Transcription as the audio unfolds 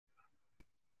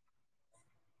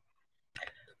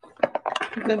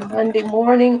Good Monday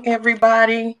morning,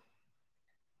 everybody.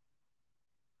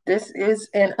 This is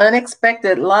an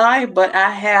unexpected live, but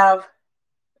I have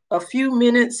a few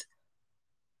minutes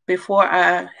before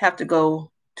I have to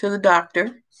go to the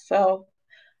doctor. So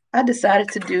I decided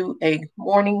to do a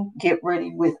morning get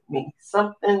ready with me,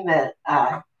 something that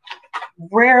I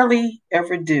rarely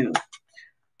ever do.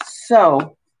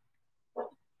 So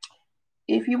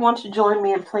if you want to join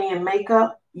me in playing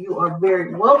makeup, you are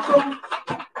very welcome.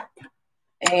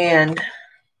 And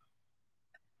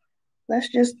let's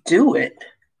just do it.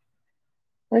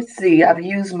 Let's see, I've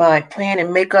used my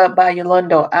Plan & Makeup by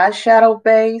Yolanda eyeshadow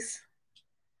base,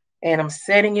 and I'm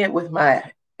setting it with my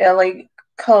LA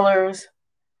Colors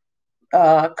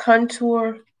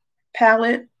contour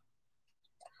palette.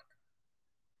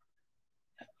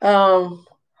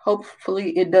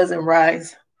 Hopefully it doesn't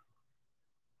rise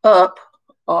up,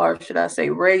 or should I say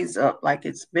raise up, like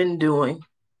it's been doing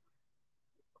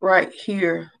right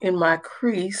here in my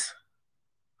crease.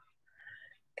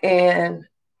 And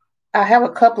I have a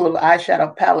couple of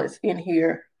eyeshadow palettes in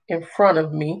here in front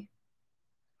of me,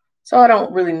 so I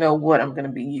don't really know what I'm going to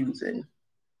be using.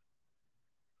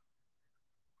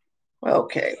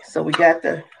 Okay, so we got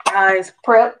the eyes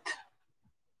prepped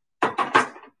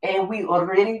and we are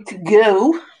ready to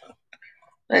go.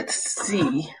 Let's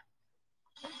see.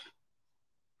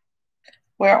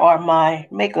 Where are my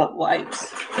makeup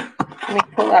wipes? Let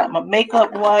me pull out my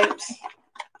makeup wipes.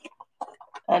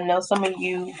 I know some of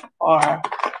you are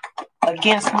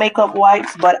against makeup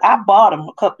wipes, but I bought them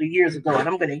a couple of years ago and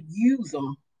I'm going to use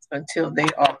them until they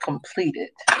are completed.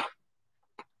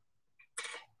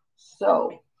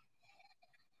 So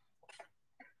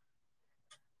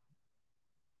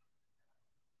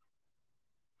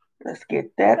let's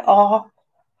get that off.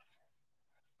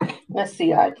 Let's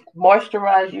see, I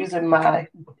moisturize using my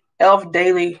e.l.f.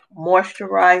 Daily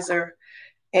Moisturizer,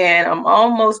 and I'm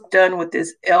almost done with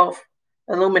this e.l.f.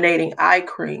 Illuminating Eye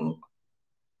Cream.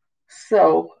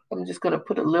 So I'm just going to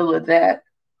put a little of that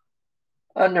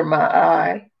under my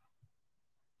eye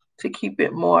to keep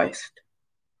it moist.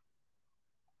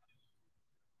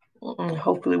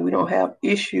 Hopefully we don't have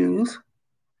issues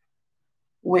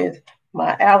with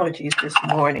my allergies this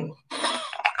morning.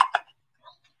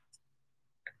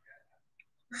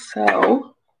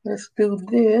 So let's do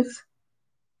this.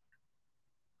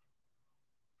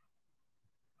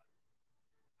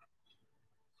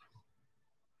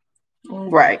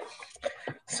 Right.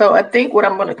 So I think what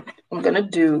I'm gonna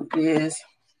do is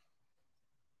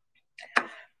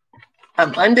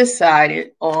I'm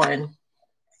undecided on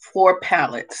 4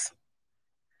 palettes.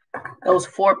 Those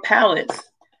 4 palettes.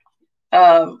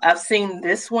 I've seen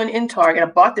this one in Target. I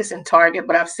bought this in Target,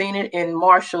 but I've seen it in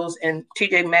Marshalls and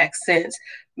TJ Maxx since.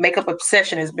 Makeup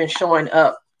Obsession has been showing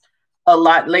up a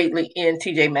lot lately in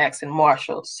TJ Maxx and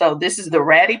Marshalls. So this is the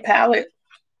Ratty palette,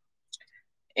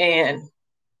 and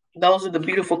those are the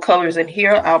beautiful colors in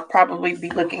here. I'll probably be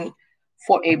looking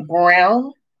for a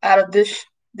brown out of this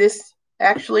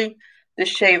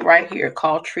shade right here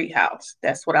called Treehouse.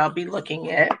 That's what I'll be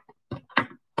looking at.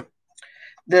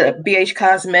 The BH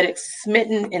Cosmetics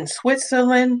Smitten in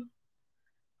Switzerland.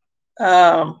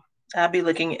 I'll be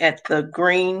looking at the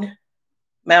green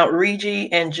Mount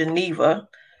Rigi and Geneva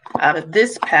out of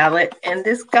this palette, and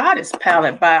this Goddess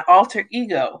palette by Alter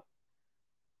Ego.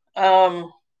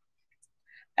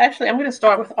 Actually, I'm going to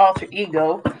start with Alter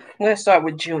Ego. I'm going to start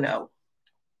with Juno.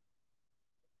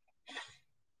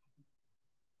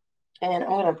 And I'm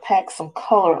going to pack some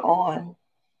color on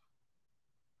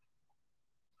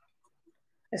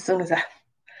as soon as I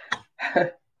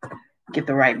get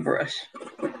the right brush.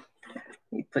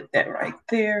 You put that right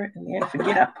there, and then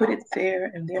forget I put it there,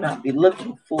 and then I'll be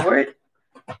looking for it.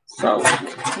 So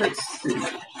let's see.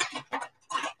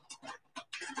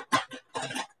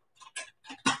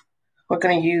 We're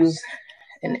going to use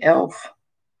an e.l.f.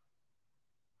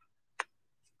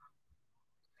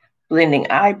 blending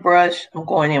eye brush. I'm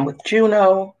going in with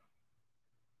Juno.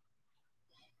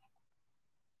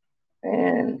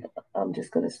 And I'm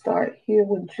just going to start here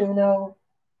with Juno.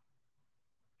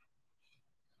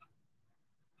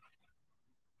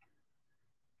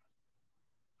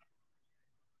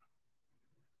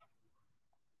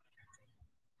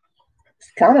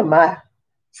 It's kind of my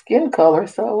skin color,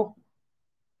 so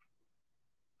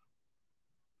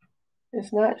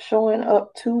it's not showing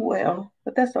up too well,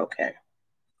 but that's okay.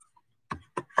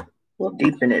 We'll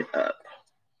deepen it up.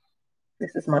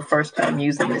 This is my first time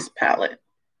using this palette.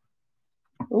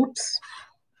 Oops.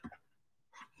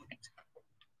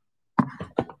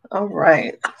 All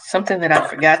right. Something that I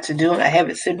forgot to do, and I have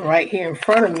it sitting right here in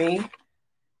front of me,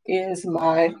 is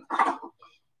my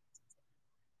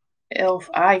e.l.f.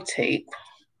 eye tape.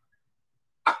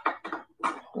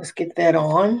 Let's get that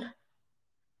on.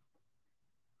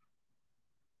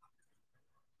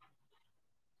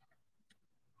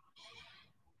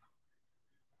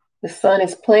 The sun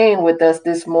is playing with us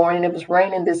this morning. It was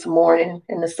raining this morning,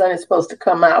 and the sun is supposed to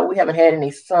come out. We haven't had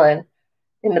any sun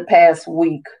in the past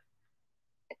week.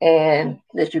 And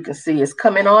as you can see, it's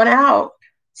coming on out.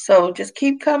 So just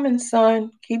keep coming,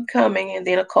 sun. Keep coming. And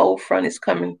then a cold front is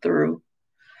coming through.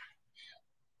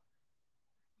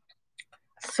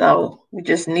 So we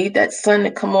just need that sun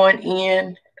to come on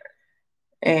in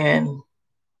and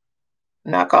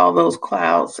knock all those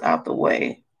clouds out the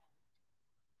way.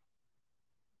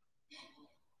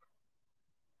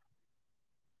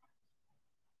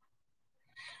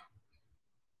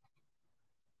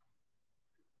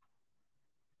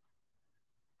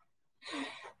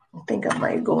 I think I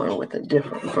might go in with a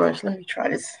different brush. Let me try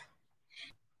this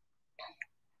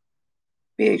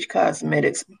BH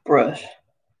Cosmetics brush.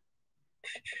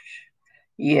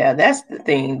 Yeah, that's the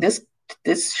thing.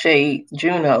 This shade,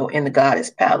 Juno, in the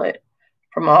Goddess palette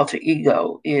from Alter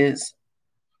Ego is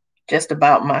just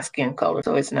about my skin color,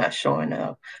 so it's not showing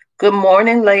up. Good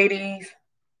morning, ladies.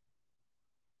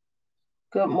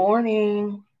 Good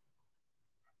morning.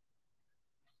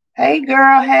 Hey,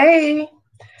 girl. Hey.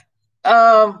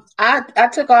 I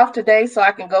took off today so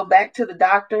I can go back to the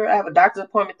doctor. I have a doctor's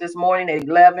appointment this morning at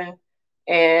 11,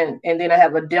 and then I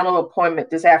have a dental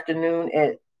appointment this afternoon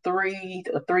at 3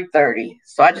 or 3:30.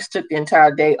 So I just took the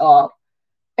entire day off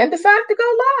and decided to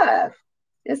go live.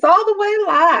 It's all the way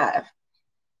live.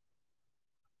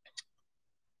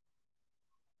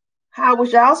 How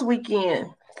was y'all's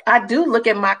weekend? I do look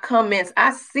at my comments.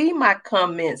 I see my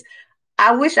comments.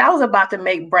 I wish I was about to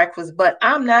make breakfast, but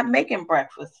I'm not making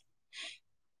breakfast.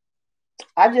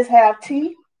 I just have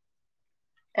tea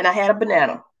and I had a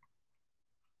banana.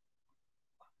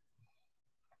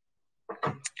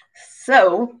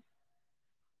 So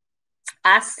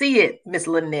I see it, Miss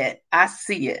Lynette. I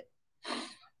see it.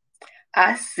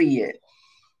 I see it.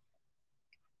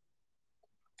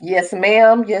 Yes,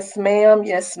 ma'am. Yes, ma'am.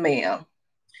 Yes, ma'am.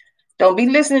 Don't be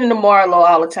listening to Marlo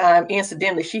all the time.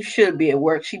 Incidentally, she should be at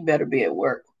work. She better be at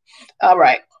work. All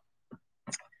right.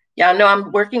 Y'all know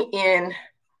I'm working in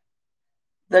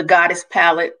the Goddess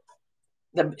palette,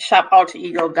 the Shop Alter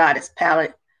Ego Goddess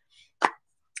palette.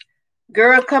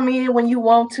 Girl, come in when you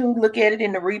want to. Look at it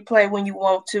in the replay when you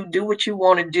want to. Do what you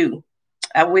want to do.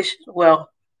 I wish, well,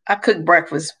 I cooked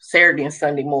breakfast Saturday and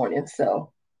Sunday morning,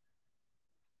 so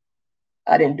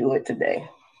I didn't do it today.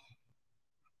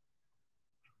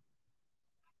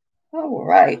 All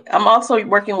right. I'm also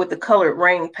working with the Colored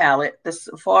Rain palette, the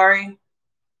Safari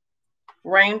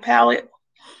Rain palette,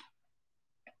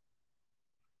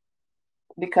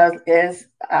 because as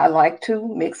I like to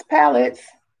mix palettes.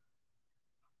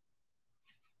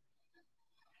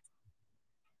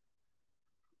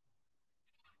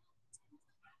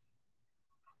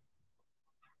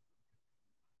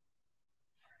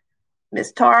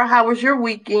 Miss Tara, how was your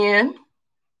weekend?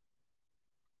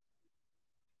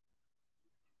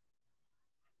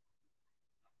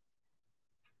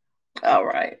 All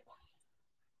right.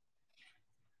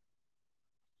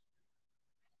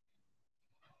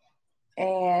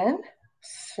 And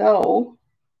so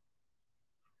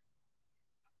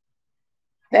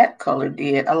that color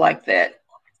did. I like that.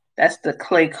 That's the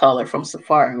clay color from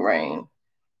Safari Rain.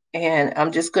 And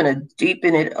I'm just going to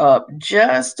deepen it up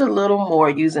just a little more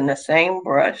using the same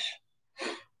brush.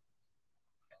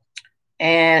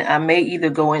 And I may either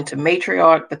go into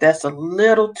Matriarch, but that's a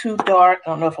little too dark. I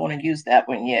don't know if I want to use that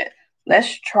one yet.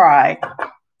 Let's try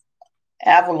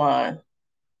Avalon.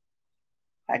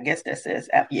 I guess that says,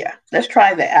 yeah. Let's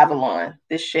try the Avalon,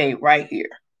 this shade right here.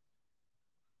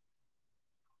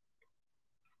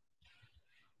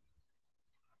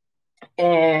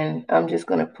 And I'm just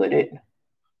going to put it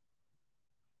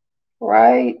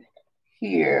right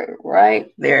here,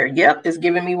 right there. Yep, it's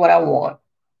giving me what I want.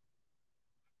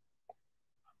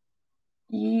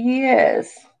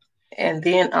 Yes. And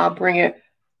then I'll bring it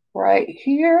right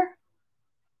here.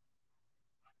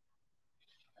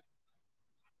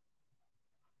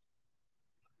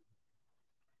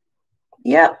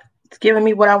 Yep, it's giving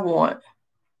me what I want.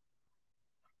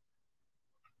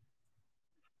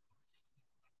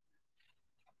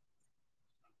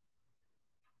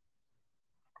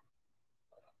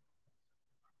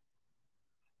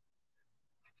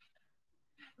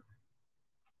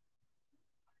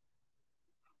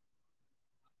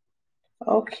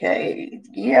 Okay,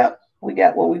 yep, we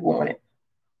got what we wanted.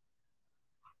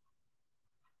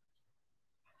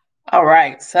 All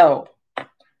right, so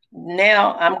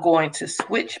now I'm going to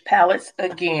switch palettes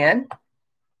again.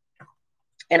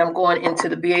 And I'm going into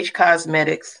the BH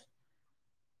Cosmetics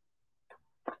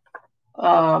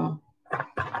I'm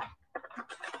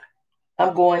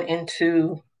going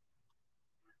into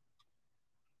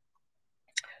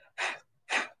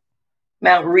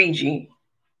Mount Rigi,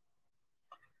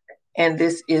 and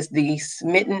this is the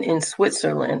Smitten in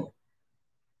Switzerland.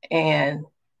 And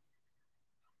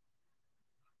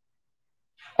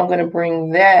I'm going to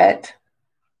bring that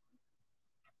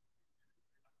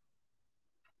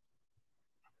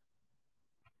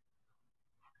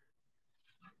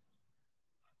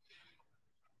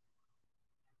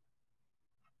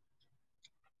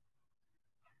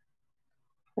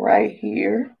right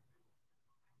here.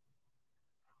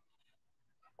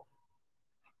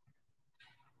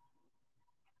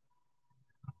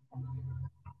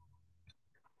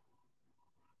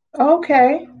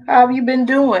 Okay, how have you been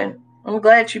doing? I'm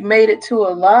glad you made it to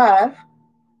a live.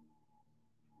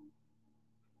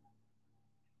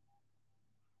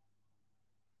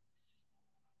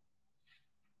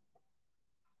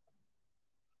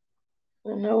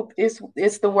 Nope,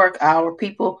 it's the work hour.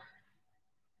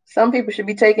 Some people should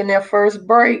be taking their first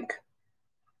break,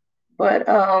 but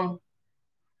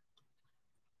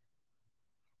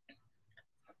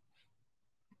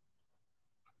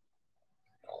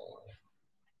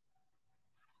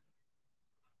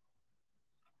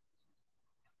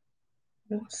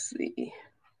let's see.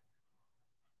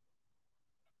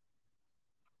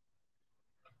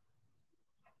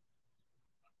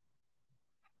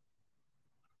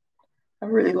 I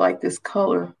really like this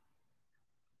color.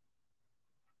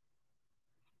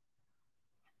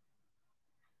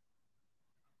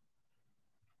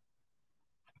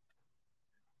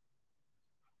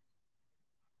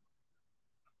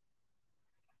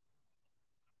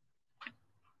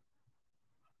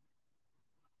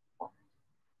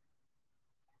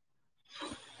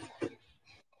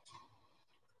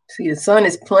 See, the sun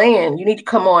is playing. You need to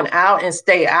come on out and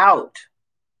stay out.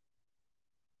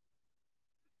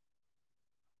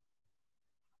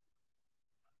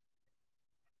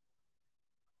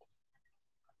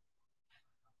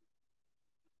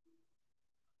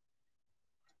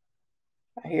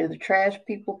 I hear the trash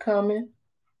people coming.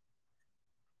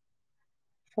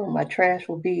 So my trash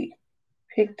will be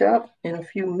picked up in a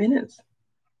few minutes.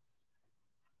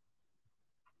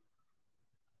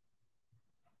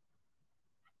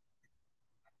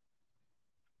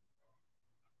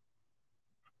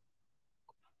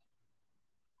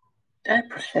 That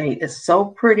shade is so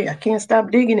pretty. I can't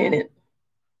stop digging in it.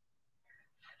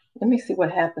 Let me see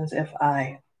what happens if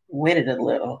I wet it a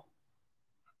little.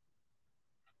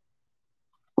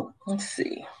 Let's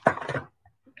see.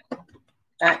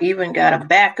 I even got a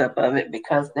backup of it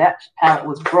because that palette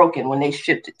was broken when they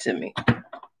shipped it to me.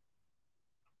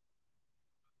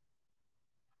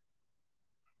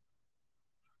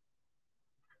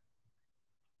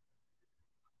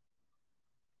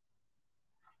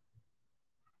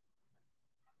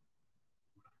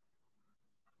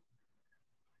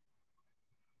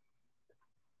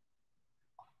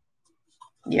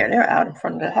 Yeah, they're out in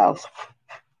front of the house.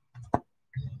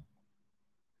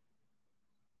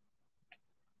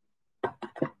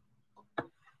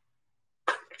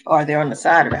 Or they're on the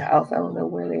side of the house. I don't know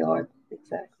where they are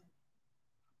exactly.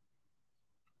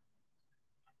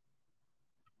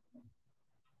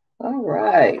 All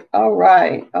right, all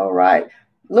right, all right.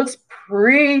 Looks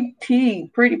pretty,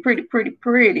 pretty, pretty, pretty,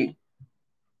 pretty.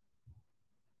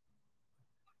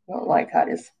 I don't like how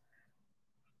this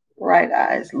right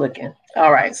eye is looking.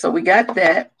 All right, so we got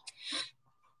that.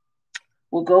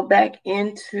 We'll go back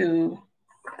into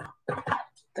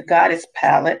the Goddess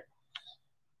palette.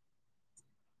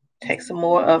 Take some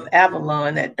more of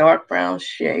Avalon, that dark brown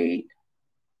shade.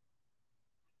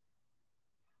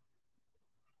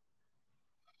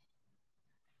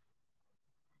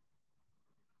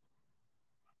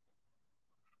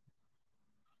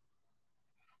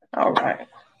 All right.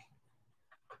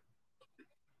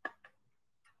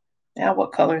 Now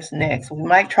what color is next? We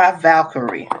might try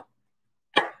Valkyrie.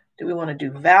 Do we want to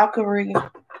do Valkyrie?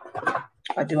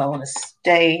 Or do I want to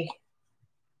stay?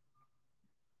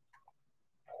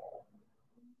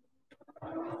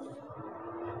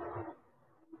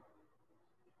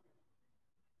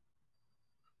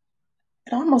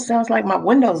 It almost sounds like my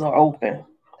windows are open.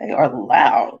 They are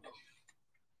loud.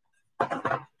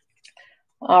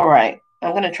 All right.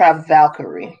 I'm going to try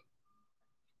Valkyrie.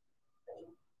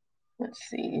 Let's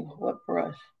see what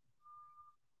brush.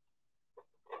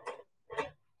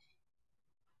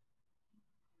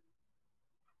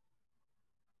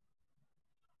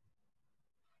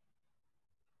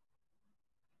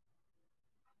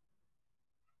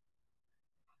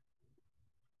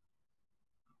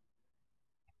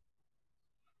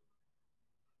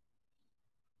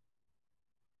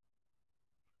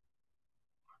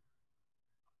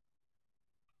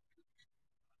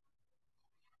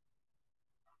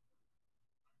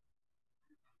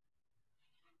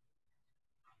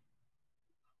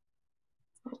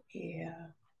 Yeah,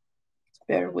 it's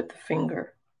better with the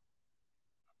finger.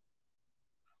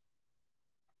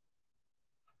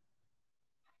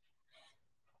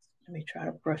 Let me try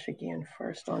to brush again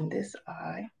first on this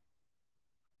eye.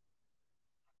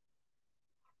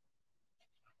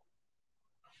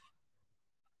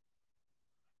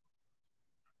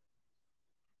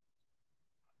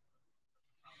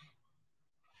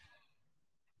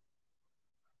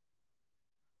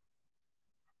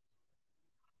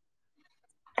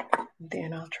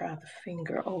 Then I'll try the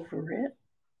finger over it.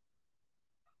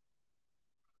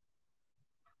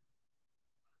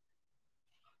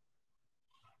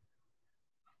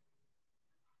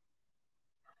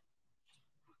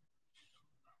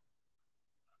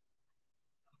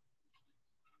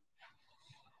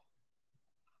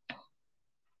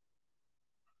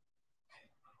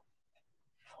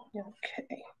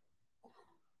 Okay.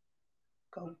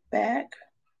 Go back.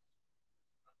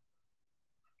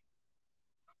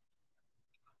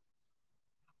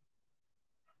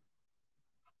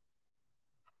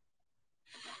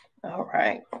 All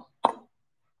right.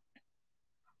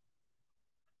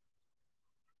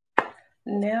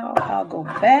 Now I'll go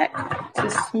back to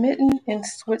Smitten in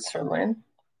Switzerland.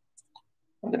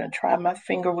 I'm going to try my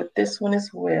finger with this one as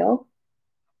well.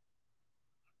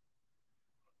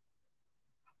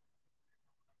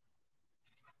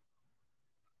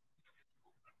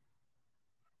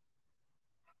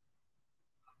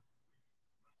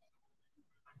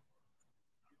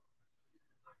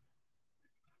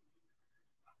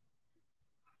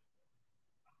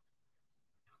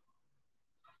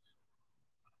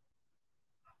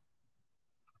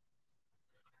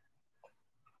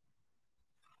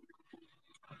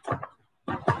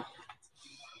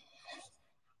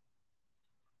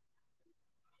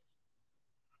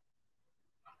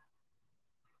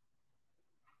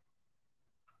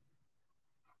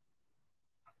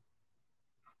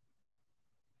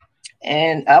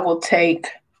 And I will take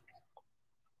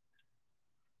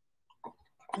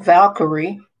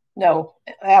Valkyrie, no,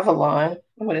 Avalon.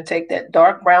 I'm going to take that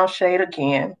dark brown shade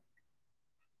again.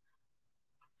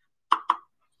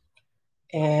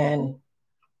 And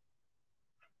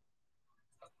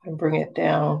bring it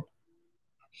down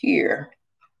here.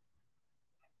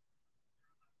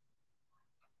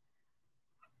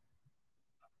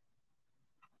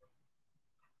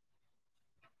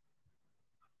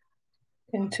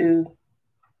 Into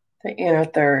the inner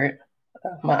third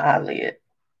of my eyelid.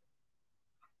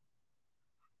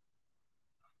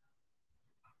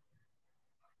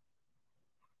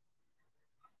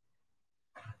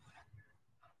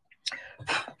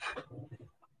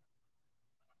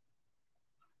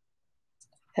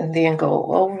 And then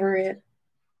go over it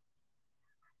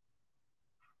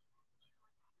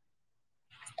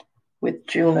with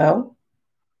Juno.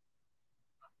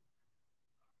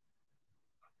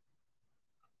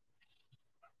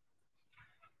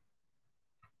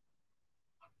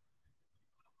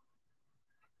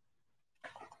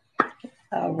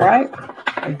 All right.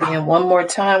 And then one more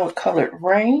time with Colored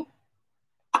Rain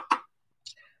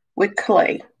with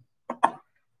clay.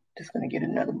 Just going to get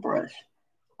another brush.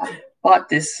 I bought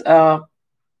this, that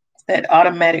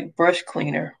automatic brush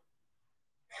cleaner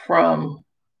from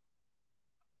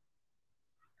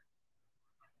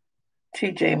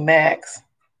TJ Maxx.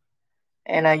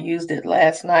 And I used it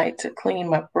last night to clean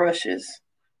my brushes.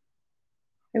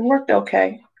 It worked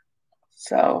okay.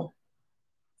 So,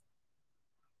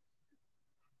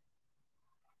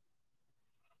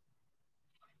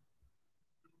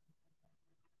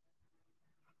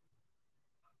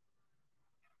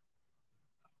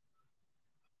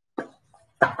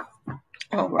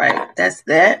 all right, that's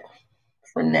that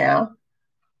for now.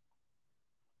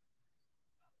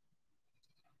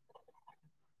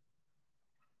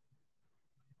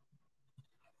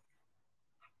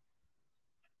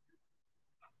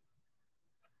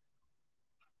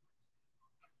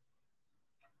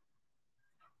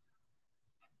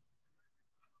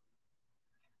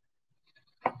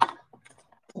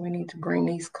 We need to bring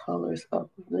these colors up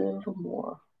a little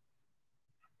more.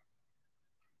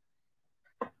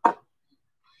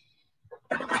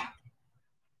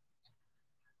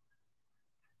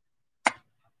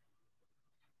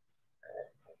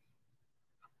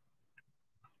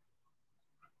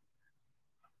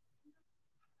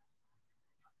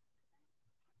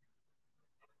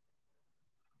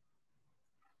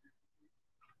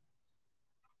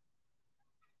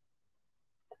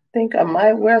 Think I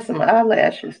might wear some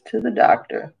eyelashes to the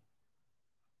doctor.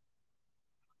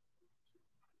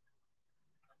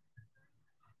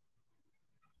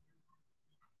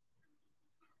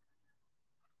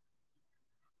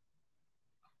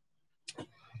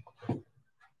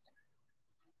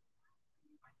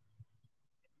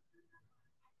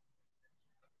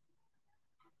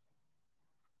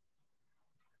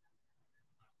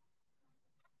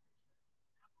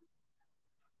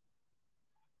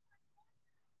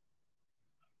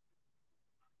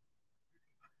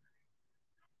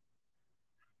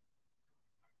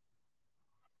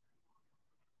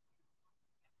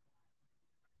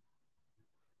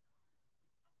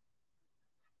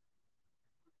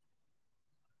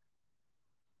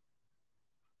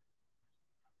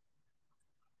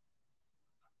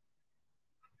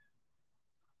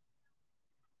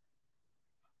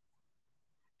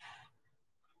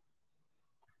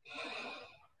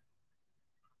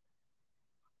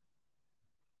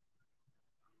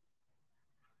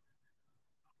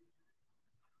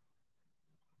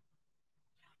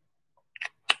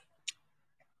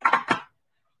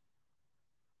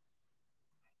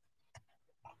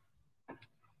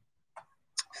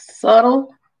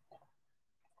 subtle.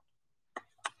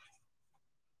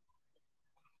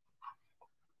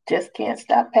 Just can't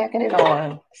stop packing it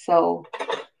on. So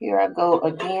here I go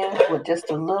again with just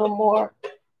a little more.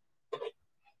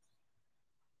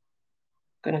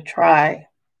 Gonna try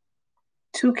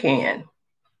Toucan.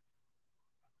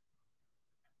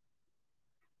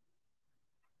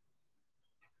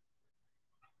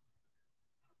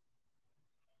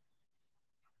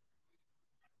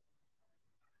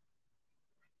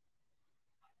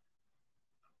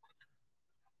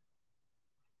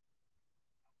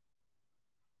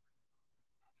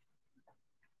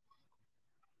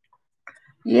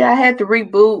 Yeah, I had to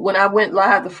reboot. When I went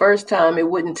live the first time, it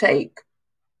wouldn't take.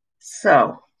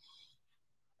 So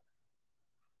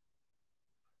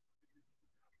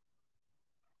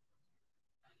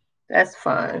that's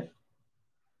fine.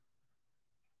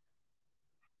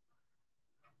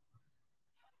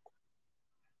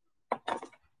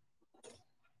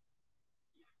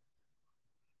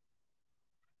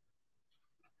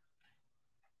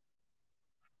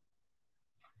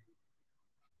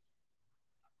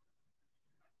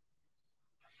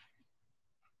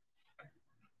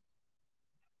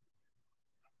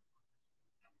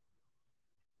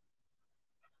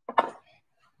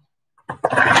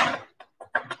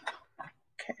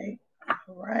 Okay,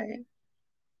 all right.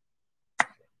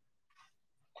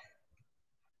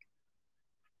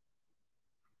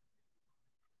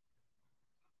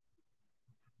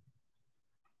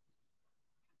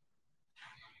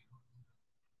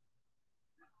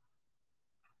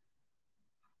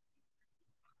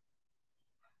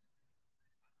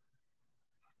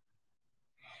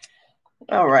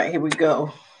 All right, here we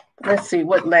go. Let's see,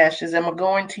 what lashes am I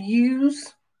going to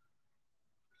use?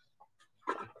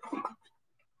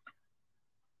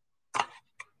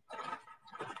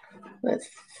 Let's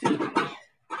see.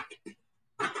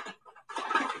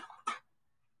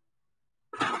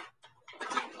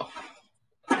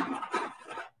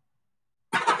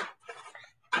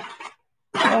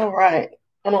 All right.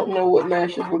 I don't know what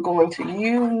lashes we're going to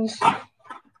use.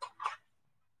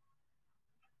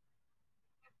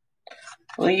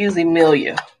 We'll use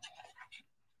Emilia.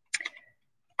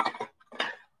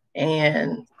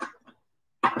 And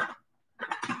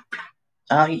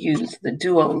I'll use the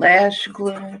Duo Lash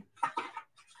Glue.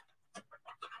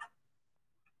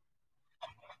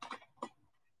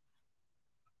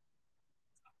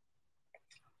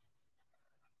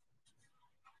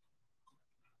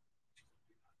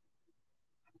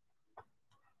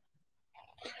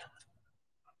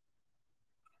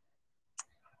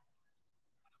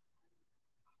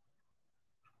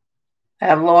 I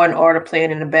have Law and Order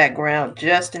playing in the background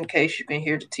just in case you can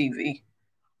hear the TV.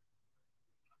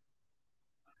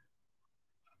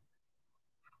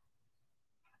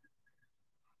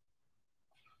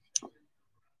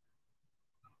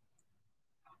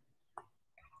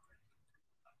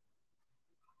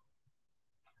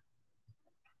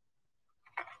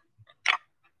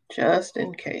 Just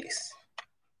in case.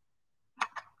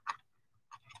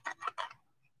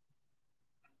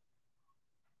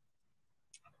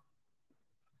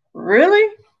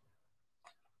 Really?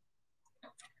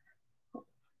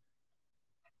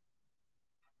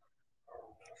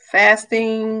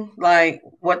 Fasting? Like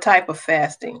what type of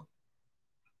fasting?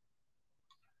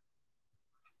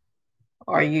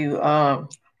 Are you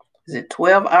is it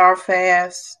 12-hour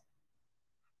fast?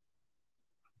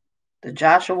 The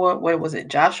Joshua, what was it?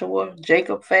 Joshua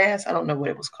Jacob fast? I don't know what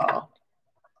it was called.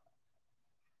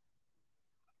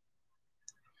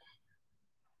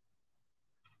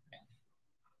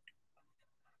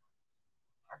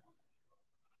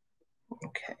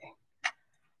 Okay.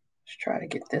 Let's try to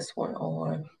get this one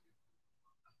on.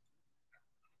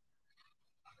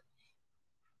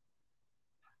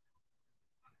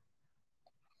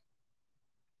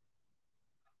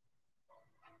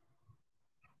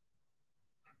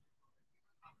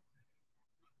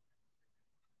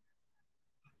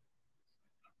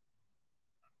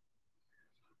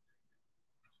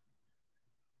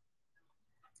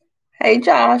 Hey,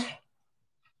 Josh.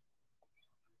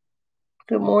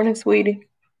 Good morning, sweetie.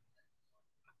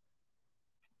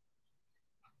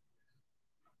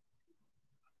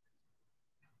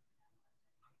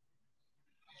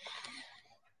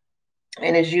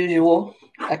 And as usual,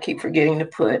 I keep forgetting to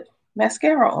put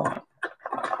mascara on.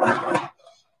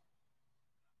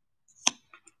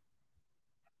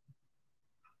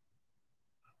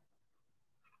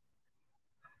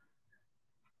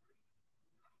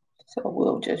 So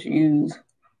we'll just use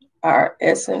our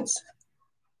Essence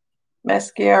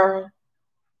mascara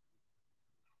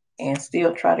and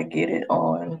still try to get it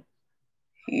on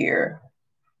here.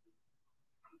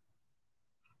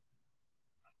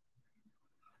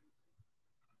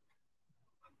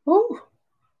 Ooh,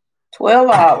 12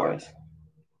 hours.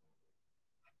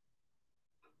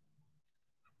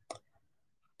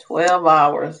 12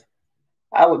 hours.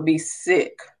 I would be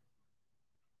sick.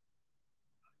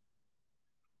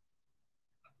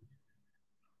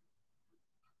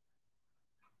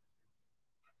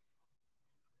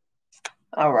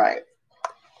 All right.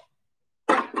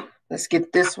 Let's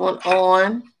get this one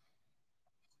on.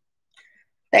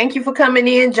 Thank you for coming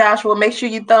in, Joshua. Make sure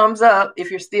you thumbs up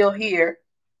if you're still here.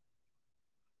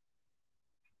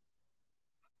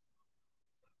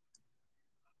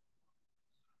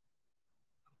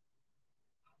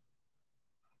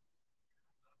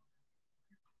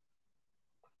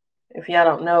 If y'all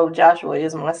don't know, Joshua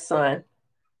is my son.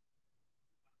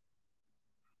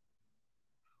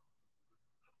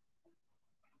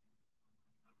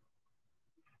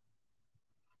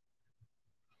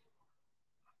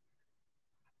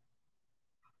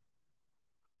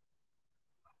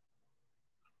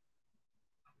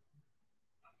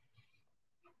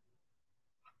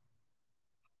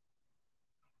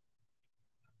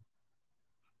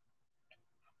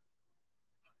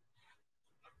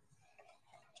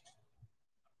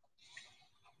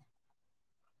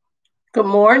 Good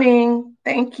morning.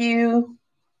 Thank you.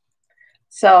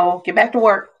 So get back to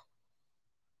work.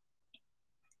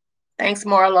 Thanks,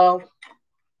 Marlo.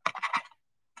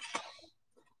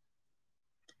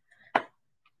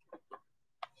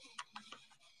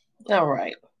 All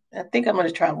right. I think I'm going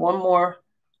to try one more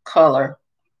color,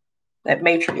 that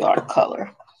matriarch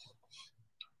color.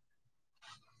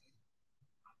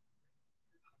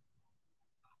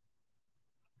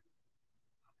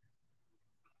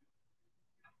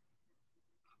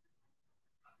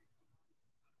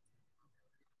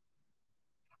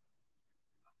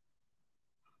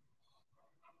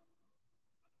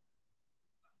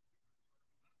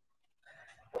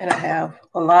 And I have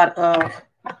a lot of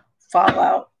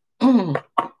fallout on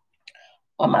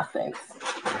my face.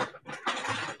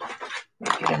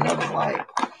 Let me get another white.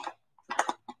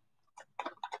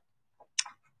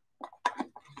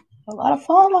 A lot of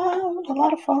fallout, a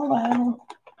lot of fallout.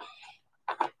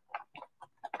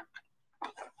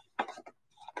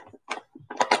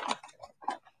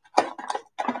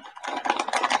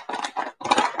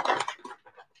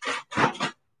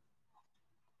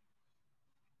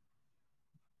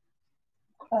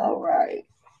 All right.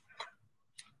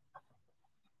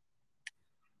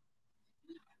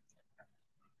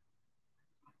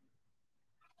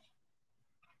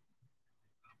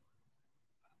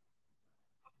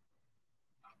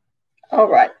 All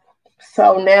right.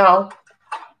 So now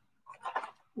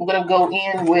I'm going to go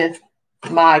in with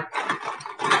my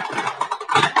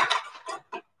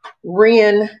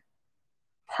Ren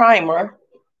primer.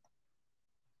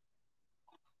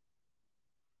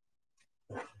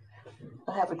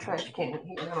 I have a trash can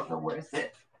here. I don't know where it's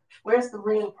at. Where's the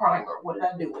Ren primer? What did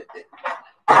I do with it?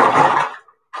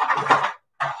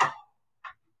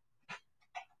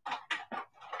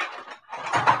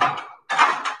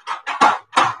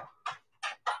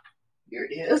 Here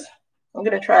it is. I'm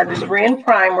going to try this Ren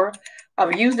primer.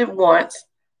 I've used it once.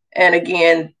 And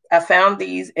again, I found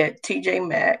these at TJ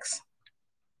Maxx.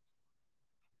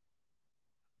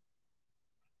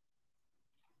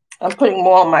 I'm putting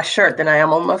more on my shirt than I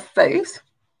am on my face.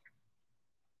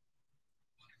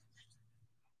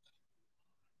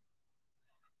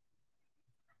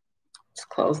 Let's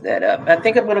close that up. I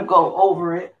think I'm going to go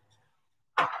over it.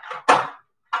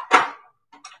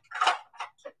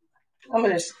 I'm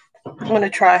going to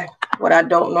try what I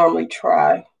don't normally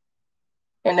try.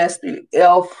 And that's the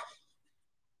e.l.f.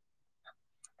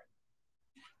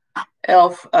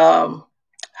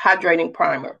 Hydrating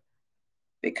Primer.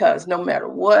 Because no matter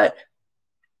what,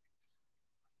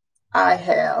 I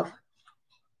have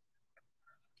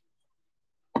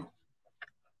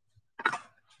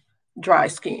dry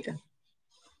skin.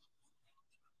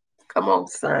 Come on,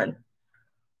 son.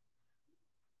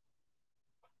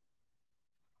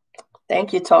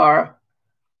 Thank you, Tara.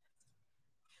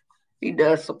 He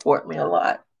does support me a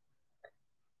lot.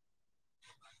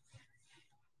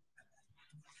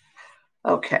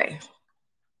 Okay.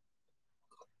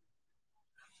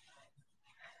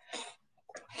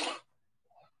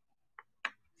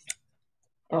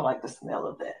 I don't like the smell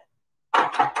of that.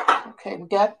 Okay, we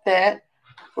got that.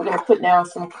 We're going to put down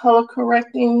some color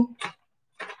correcting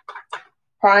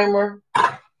primer.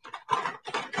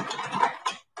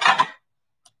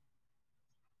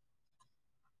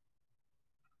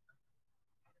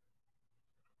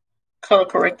 Color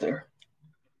corrector.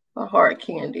 A hard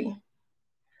candy.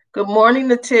 Good morning,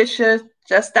 Natisha.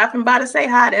 Just stopping by to say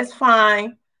hi. That's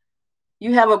fine.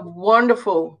 You have a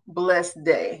wonderful, blessed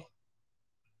day.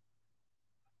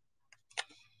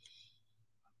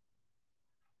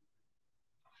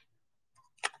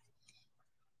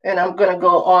 And I'm going to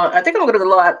go on. I think I'm going to go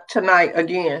live tonight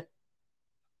again.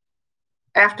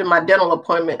 After my dental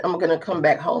appointment, I'm going to come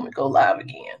back home and go live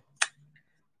again.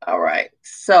 All right.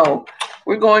 So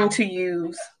we're going to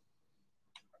use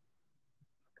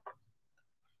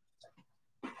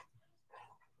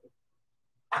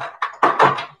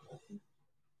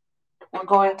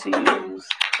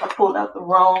I pulled out the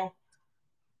wrong.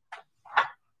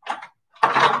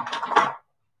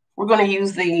 We're going to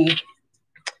use the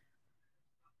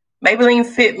Maybelline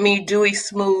Fit Me Dewy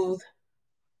Smooth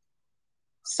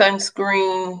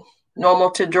Sunscreen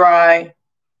Normal to Dry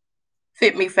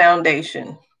Fit Me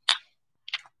Foundation.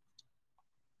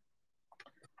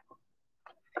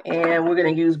 And we're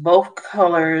going to use both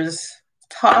colors,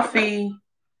 toffee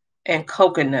and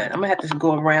coconut. I'm going to have to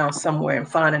go around somewhere and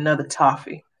find another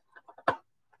toffee.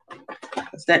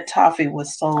 Because that toffee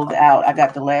was sold out. I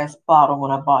got the last bottle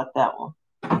when I bought that one.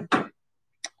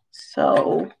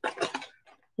 So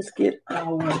let's get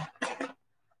our... I'm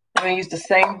going to use the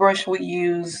same brush we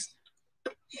used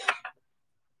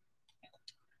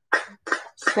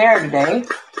Saturday.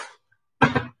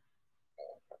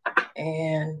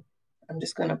 And I'm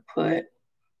just going to put...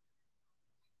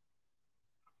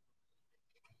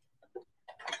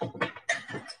 I'm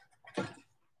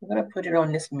going to put it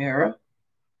on this mirror.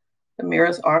 The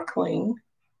mirrors are clean.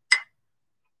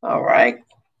 All right.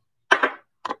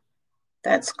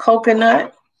 That's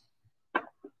coconut.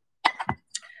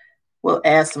 We'll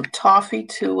add some toffee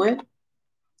to it.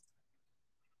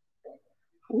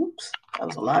 Oops, that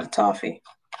was a lot of toffee.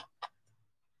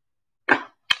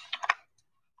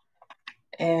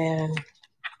 And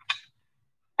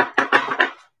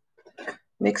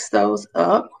mix those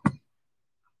up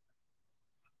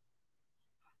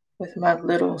with my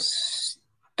little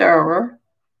stirrer.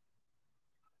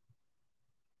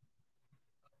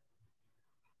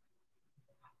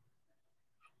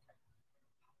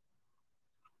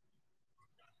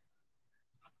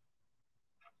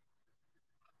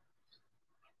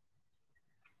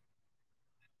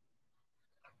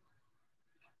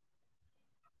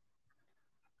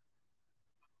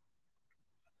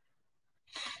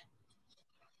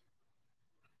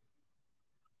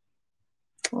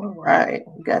 All right,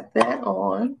 we got that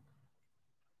on.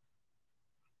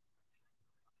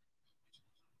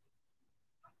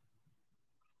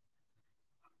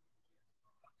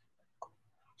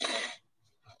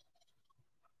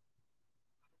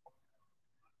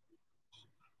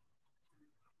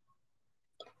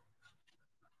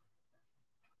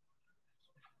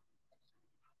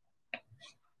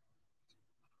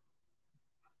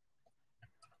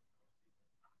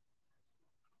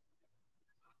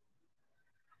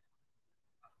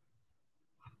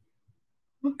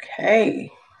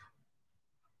 Okay.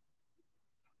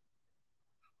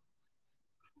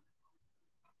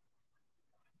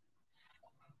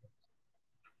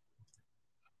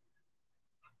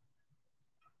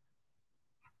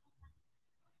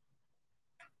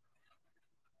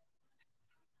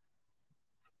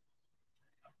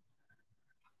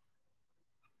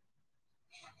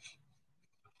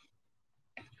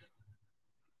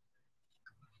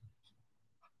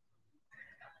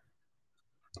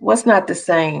 What's not the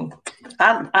same?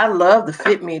 I love the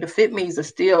Fit Me. The Fit Me's are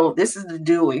still, this is the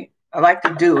Dewy. I like the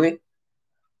Dewy.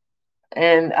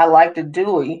 And I like the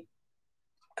Dewy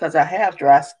because I have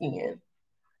dry skin.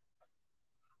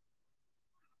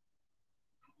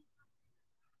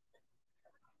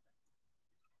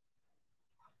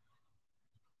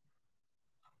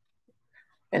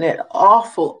 And that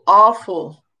awful,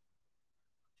 awful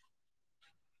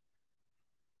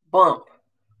bump.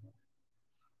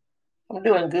 I'm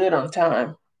doing good on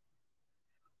time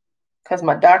because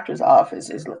my doctor's office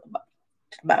is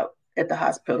about at the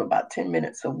hospital about 10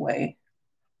 minutes away.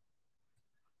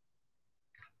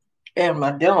 And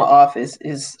my dental office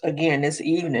is again this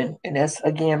evening, and that's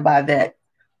again by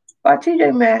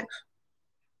TJ Maxx.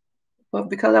 But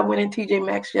because I went in TJ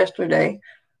Maxx yesterday,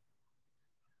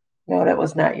 no, that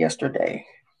was not yesterday.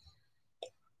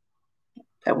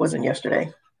 That wasn't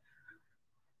yesterday.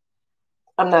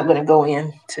 I'm not going to go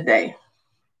in today.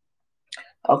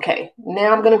 Okay,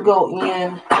 now I'm going to go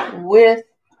in with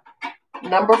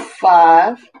number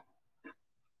 5.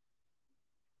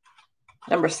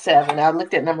 Number 7. I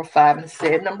looked at number 5 and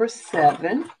said number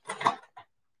 7.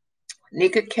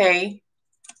 Nicka K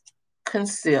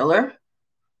concealer.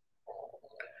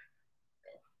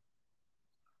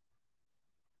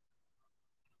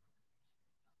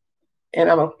 And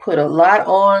I'm going to put a lot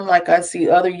on like I see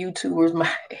other YouTubers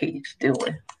my age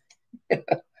doing.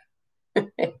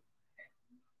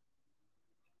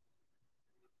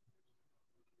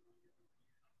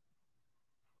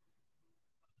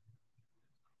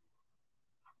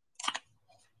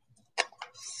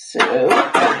 So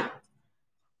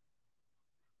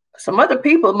some other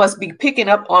people must be picking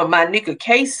up on my Nicka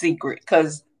K secret,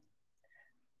 because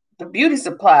the beauty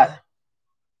supply,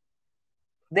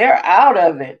 they're out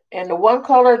of it. And the one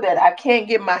color that I can't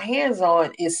get my hands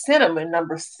on is cinnamon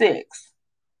number 6.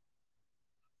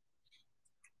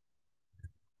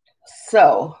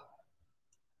 So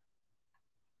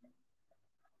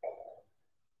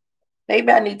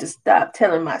maybe I need to stop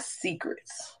telling my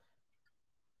secrets.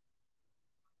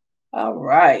 All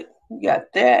right, we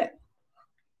got that.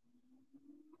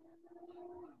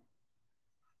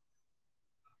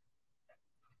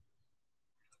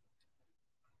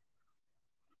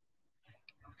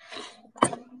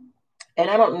 And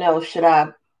I don't know, should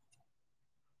I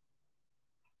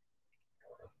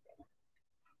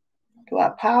do I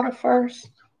powder first?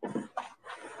 I'm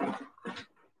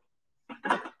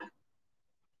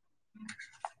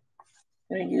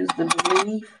gonna use the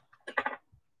Believe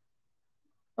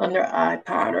under eye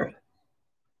powder.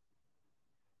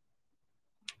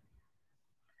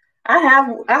 I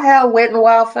have Wet n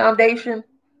Wild foundation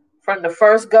from the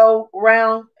first go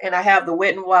round, and I have the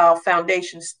Wet n Wild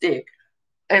foundation stick,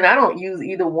 and I don't use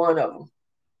either one of them.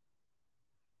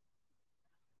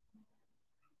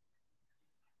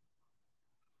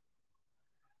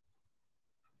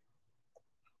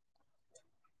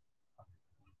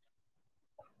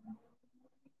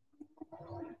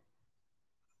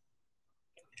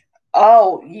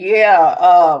 Oh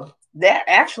yeah, there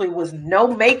actually was no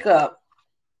makeup,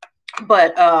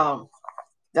 but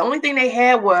the only thing they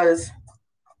had was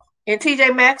in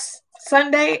TJ Maxx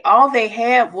Sunday. All they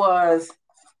had was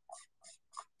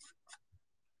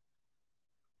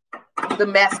the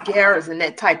mascaras and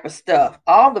that type of stuff.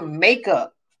 All the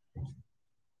makeup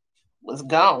was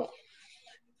gone.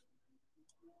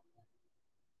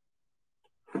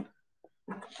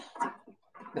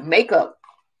 The makeup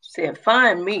said,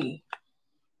 "Find me."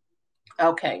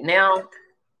 Okay, now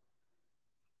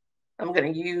I'm gonna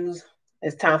use.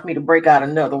 It's time for me to break out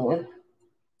another one.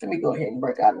 Let me go ahead and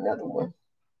break out another one.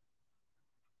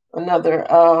 Another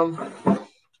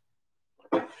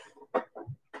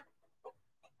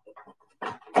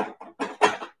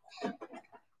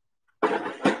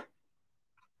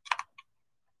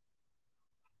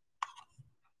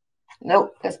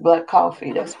nope, that's black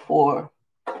coffee. That's for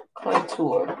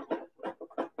contour.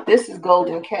 This is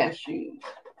golden cashews.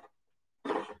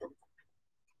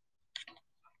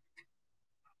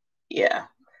 Yeah,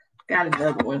 got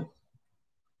another one.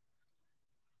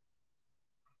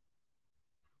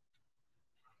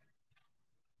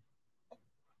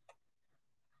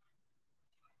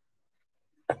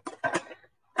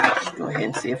 Let's go ahead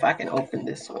and see if I can open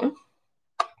this one.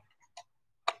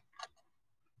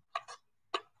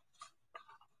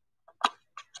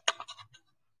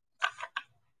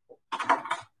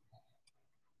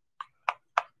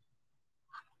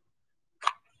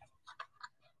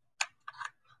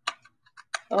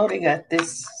 Oh, they got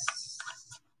this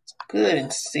good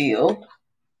and sealed.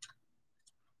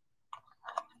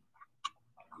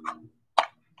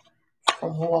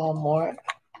 From Walmart.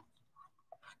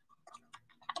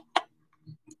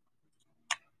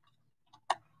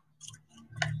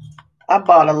 I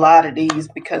bought a lot of these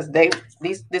because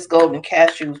this golden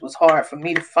cashews was hard for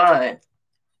me to find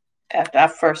after I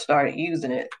first started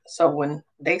using it. So when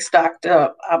they stocked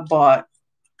up, I bought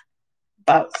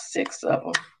about 6 of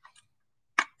them.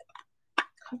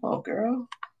 Come on, girl.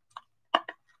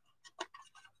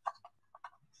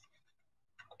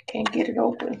 Can't get it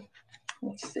open.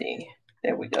 Let's see.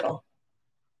 There we go.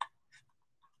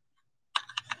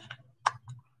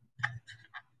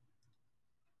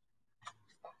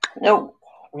 Nope,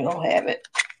 we don't have it.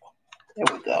 There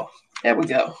we go. There we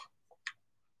go.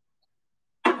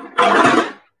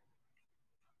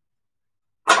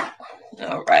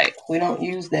 All right, we don't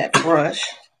use that brush.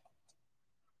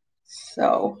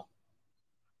 So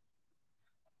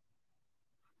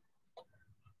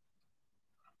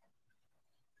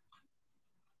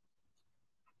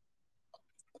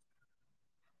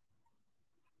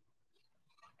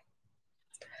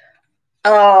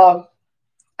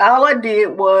all I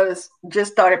did was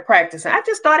just started practicing. I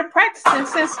just started practicing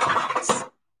since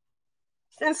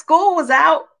school was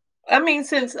out. I mean,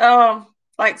 since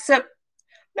like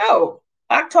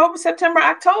October, September,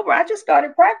 October. I just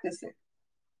started practicing,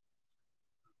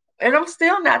 and I'm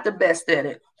still not the best at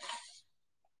it.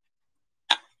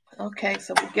 Okay,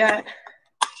 so we got,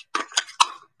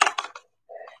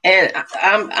 and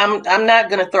I'm not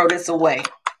gonna throw this away.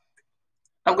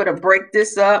 I'm gonna break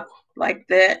this up like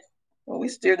that. Well, we're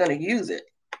still gonna use it.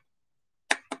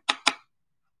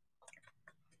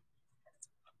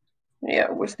 Yeah,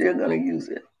 we're still gonna use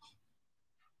it.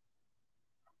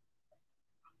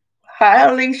 Hi,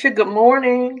 Alicia. Good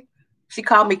morning. She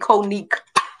called me Konique.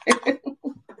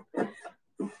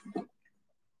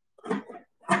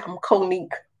 I'm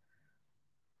Konique.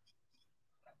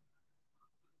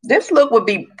 This look would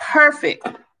be perfect.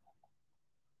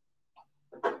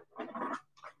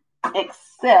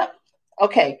 Except,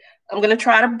 okay, I'm going to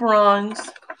try to bronze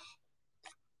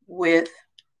with,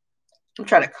 I'm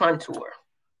trying to contour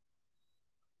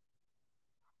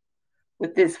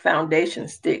with this foundation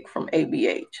stick from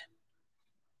ABH.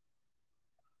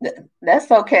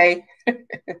 That's okay.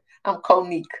 I'm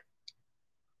Konique.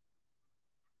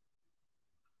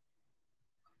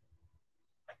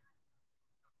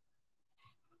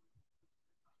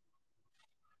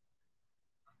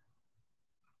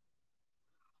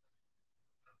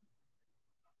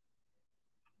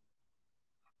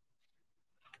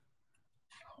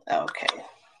 Okay.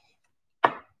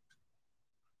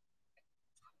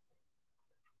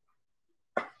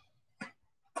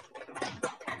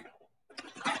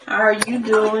 How are you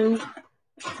doing?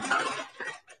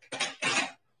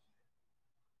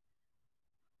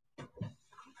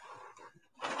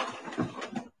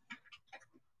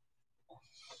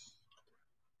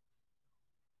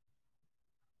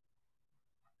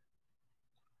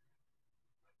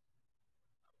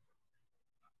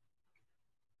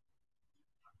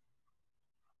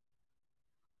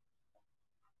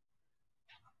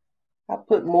 I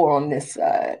put more on this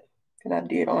side than I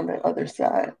did on the other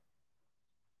side.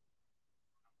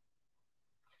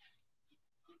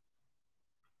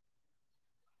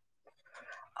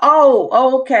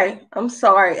 Oh, okay. I'm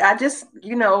sorry. I just,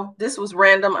 this was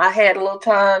random. I had a little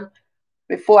time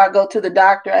before I go to the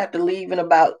doctor. I have to leave in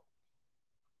about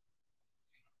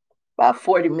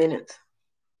 40 minutes.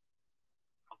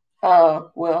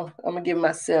 Well, I'm gonna give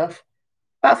myself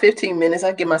about 15 minutes.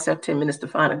 I give myself 10 minutes to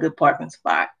find a good parking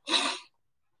spot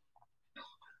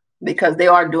because they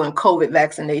are doing COVID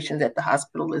vaccinations at the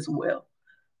hospital as well.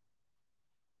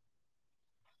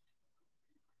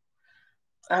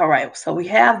 All right, so we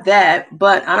have that,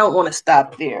 but I don't want to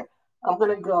stop there. I'm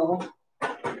gonna go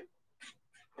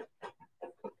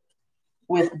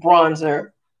with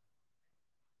bronzer,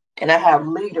 and I have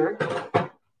Leader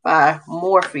by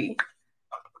Morphe.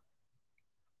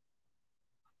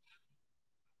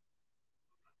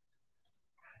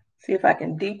 See if I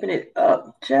can deepen it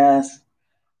up just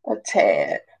a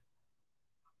tad.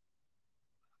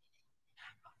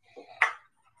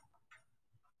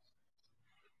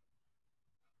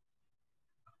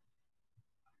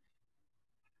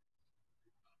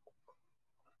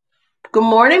 Good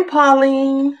morning,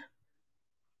 Pauline.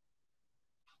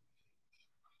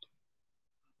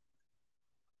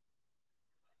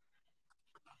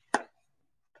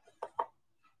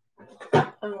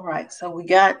 All right, so we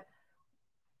got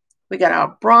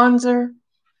our bronzer.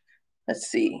 Let's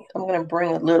see. I'm going to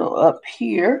bring a little up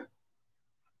here.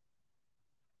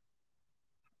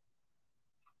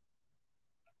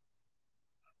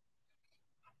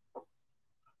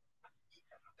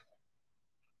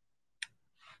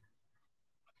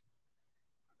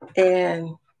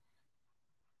 And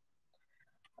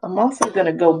I'm also going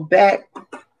to go back.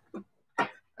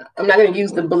 I'm not going to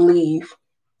use the Believe.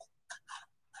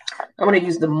 I'm going to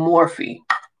use the Morphe,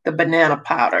 the banana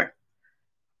powder.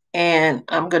 And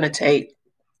I'm going to take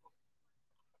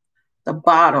the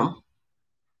bottom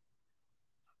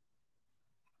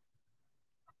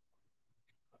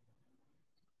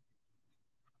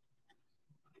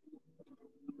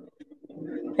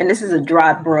and this is a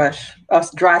dry brush, a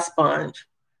dry sponge,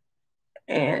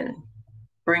 and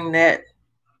bring that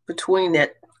between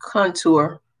that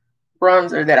contour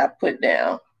bronzer that I put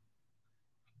down.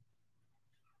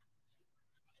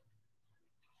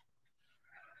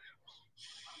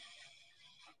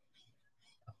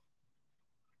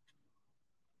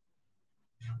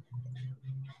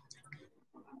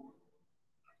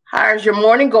 How's your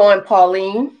morning going,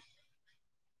 Pauline?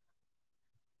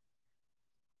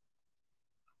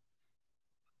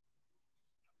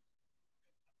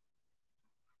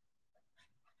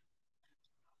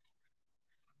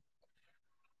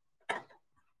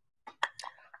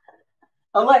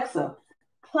 Alexa,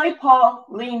 play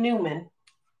Pauline Newman.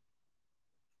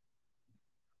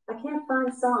 I can't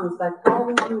find songs by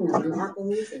Pauline Newman in Apple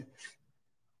Music.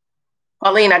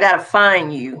 Pauline, I gotta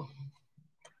find you.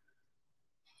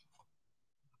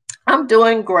 I'm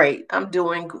doing great. I'm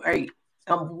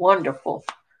wonderful.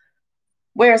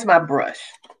 Where's my brush?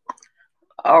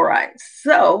 All right,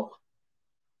 so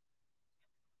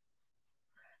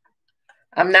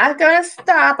I'm not gonna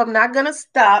stop.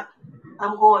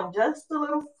 I'm going just a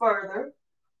little further.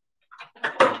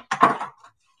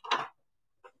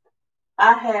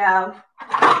 I have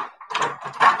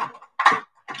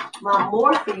my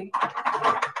Morphe.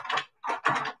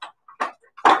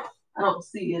 I don't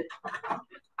see it.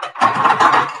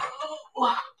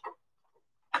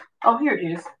 Oh, here it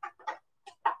is.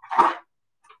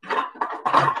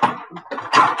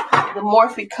 The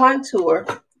Morphe Contour.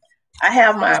 I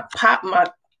have my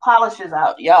polishes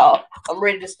out, y'all. I'm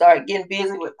ready to start getting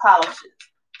busy with polishes.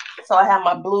 So I have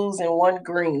my blues and one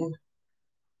green.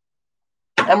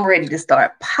 I'm ready to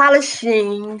start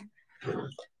polishing.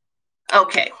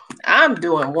 Okay, I'm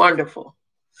doing wonderful.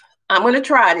 I'm going to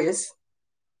try this.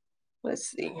 Let's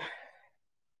see.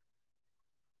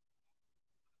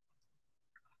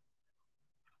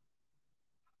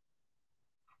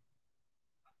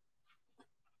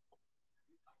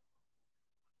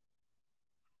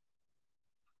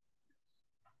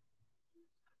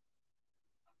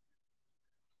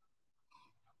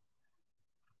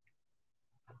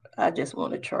 I just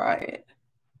want to try it,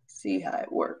 see how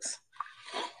it works.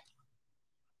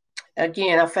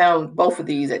 Again, I found both of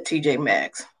these at TJ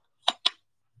Maxx.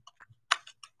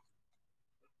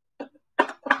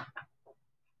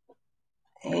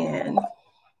 And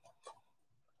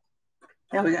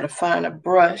now we got to find a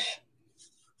brush.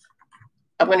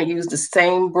 I'm going to use the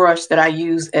same brush that I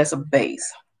use as a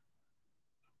base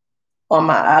on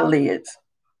my eyelids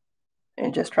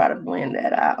and just try to blend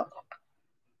that out.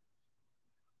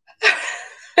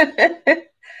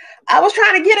 I was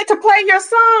trying to get it to play your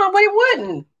song, but it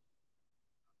wouldn't.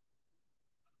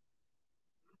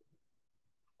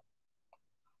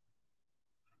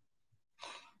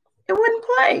 It wouldn't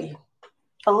play.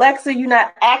 Alexa, you're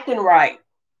not acting right.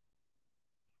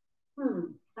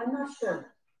 I'm not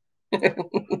sure.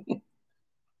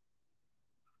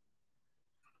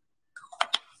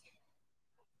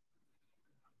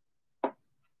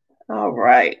 All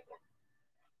right.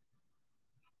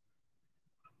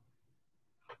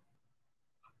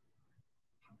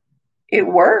 It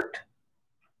worked.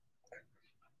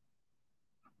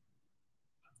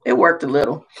 It worked a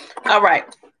little. All right.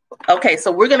 Okay,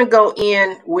 so we're going to go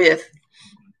in with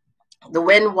the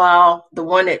Wet n Wild, the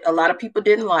one that a lot of people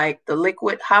didn't like, the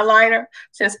liquid highlighter.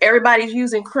 Since everybody's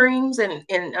using creams and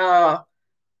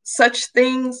such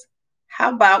things,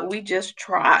 how about we just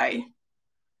try?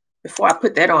 Before I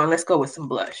put that on, let's go with some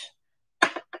blush.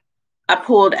 I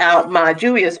pulled out my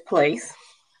Juvia's Place.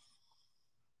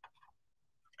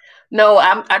 No,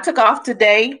 I took off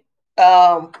today.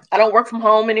 I don't work from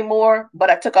home anymore, but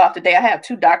I took off today. I have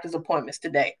 2 doctor's appointments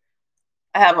today.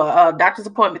 I have a doctor's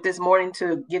appointment this morning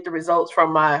to get the results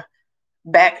from my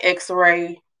back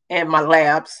x-ray and my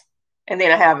labs. And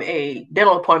then I have a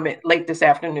dental appointment late this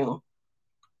afternoon.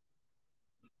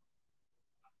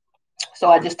 So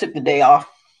I just took the day off.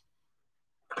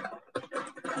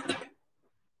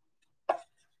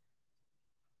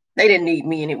 They didn't need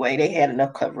me anyway. They had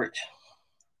enough coverage.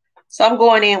 So I'm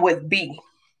going in with B.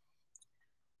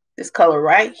 This color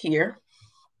right here.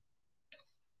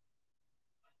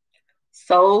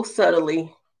 So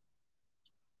subtly.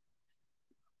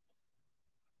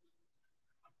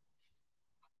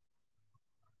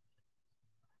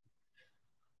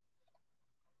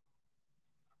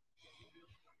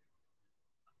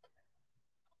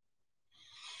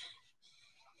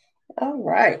 All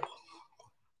right.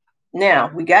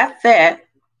 Now we got that,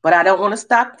 but I don't want to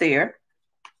stop there.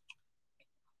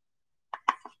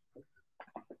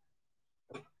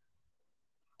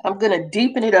 I'm going to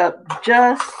deepen it up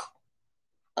just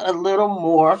a little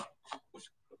more.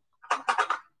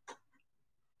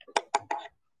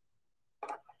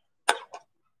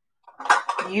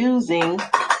 Using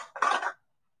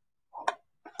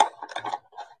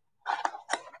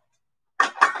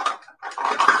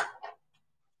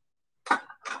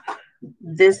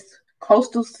this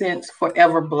Coastal Scents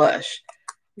Forever blush.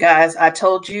 Guys, I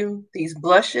told you these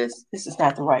blushes, this is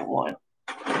not the right one.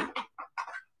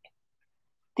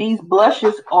 These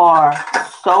blushes are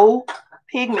so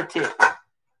pigmented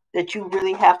that you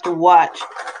really have to watch.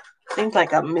 Seems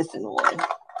like I'm missing one.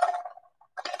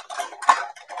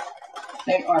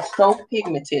 They are so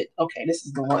pigmented. Okay, this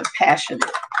is the one, Passionate.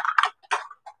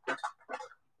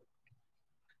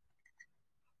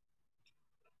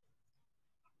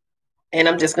 And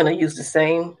I'm just going to use the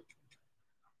same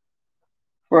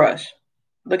brush.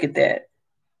 Look at that.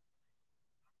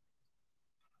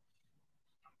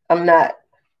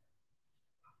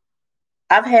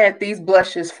 I've had these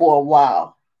blushes for a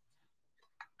while.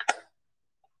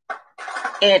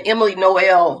 And Emily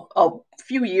Noel, a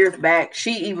few years back,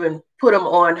 she even put them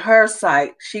on her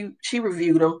site. She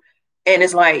reviewed them. And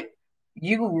it's like,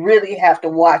 you really have to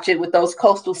watch it with those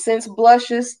Coastal Scents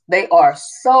blushes. They are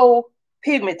so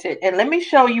pigmented. And let me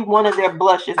show you one of their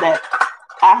blushes that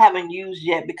I haven't used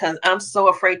yet because I'm so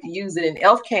afraid to use it. And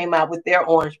e.l.f. came out with their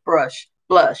orange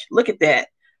blush. Look at that.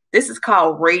 This is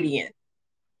called Radiant.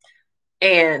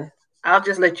 And I'll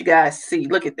just let you guys see.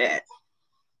 Look at that.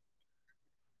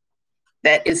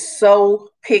 That is so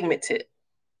pigmented.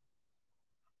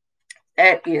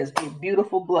 That is a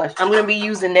beautiful blush. I'm going to be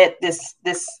using that this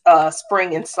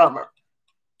spring and summer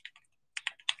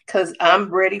because I'm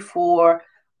ready for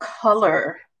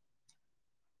color.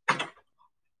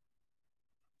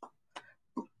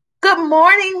 Good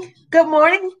morning. Good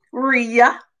morning,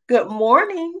 Ria. Good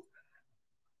morning.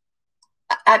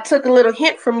 I took a little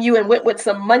hint from you and went with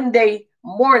some Monday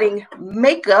morning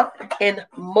makeup and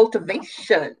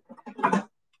motivation.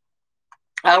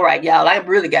 All right, y'all. I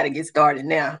really got to get started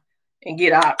now and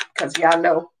get out because y'all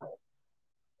know,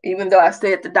 even though I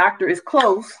said the doctor is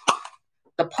closed,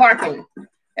 the parking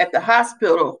at the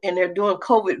hospital, and they're doing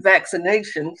COVID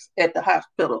vaccinations at the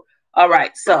hospital. All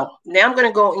right, so now I'm going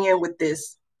to go in with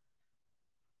this.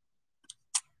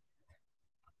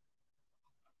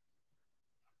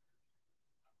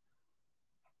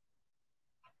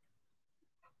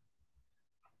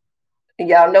 And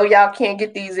y'all know y'all can't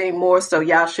get these anymore, so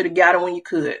y'all should have got them when you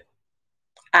could.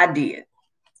 I did,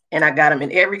 and I got them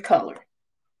in every color,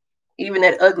 even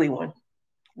that ugly one.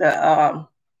 The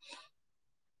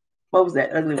what was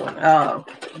that ugly one?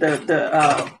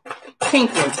 The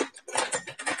pink one.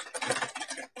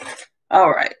 All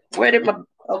right, where did my,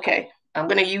 okay, I'm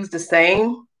going to use the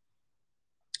same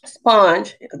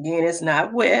sponge. Again, it's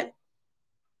not wet.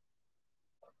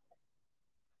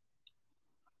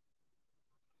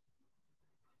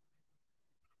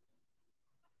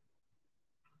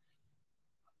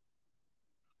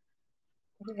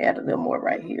 Add a little more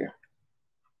right here.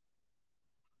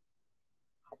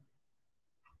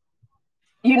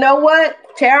 You know what,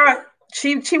 Tara?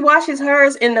 She washes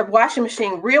hers in the washing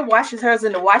machine. Rhea washes hers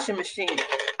in the washing machine.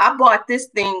 I bought this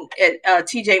thing at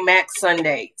TJ Maxx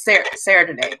Saturday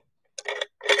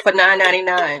for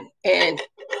 $9.99, and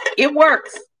it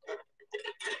works.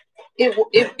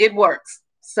 It works.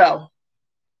 So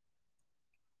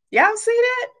y'all see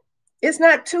that? It's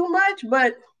not too much,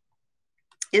 but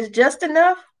it's just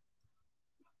enough.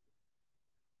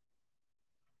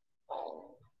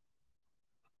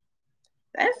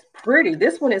 That's pretty.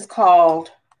 This one is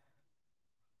called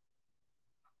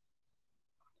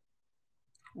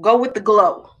Go With the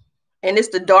Glow. And it's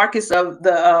the darkest of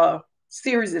the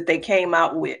series that they came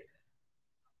out with.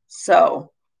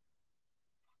 So,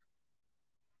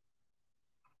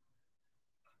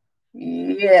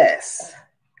 yes.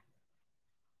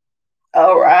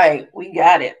 All right, we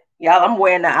got it. Y'all, I'm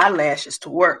wearing the eyelashes to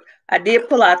work. I did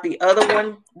pull out the other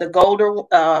one, the golder.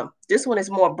 This one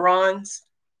is more bronze.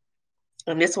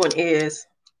 And this one is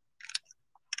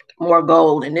more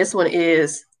gold. And this one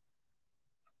is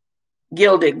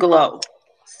Gilded Glow.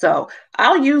 So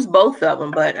I'll use both of them,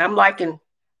 but I'm liking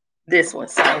this one.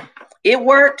 So it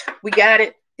worked. We got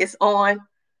it. It's on.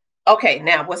 Okay,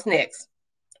 now what's next?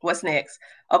 What's next?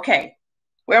 Okay,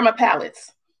 where are my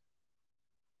palettes?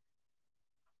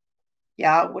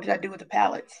 Y'all, what did I do with the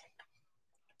palettes?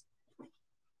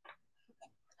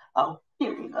 Oh,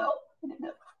 here we go.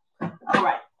 All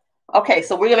right. Okay,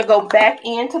 so we're going to go back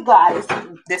into Goddess.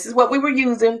 This is what we were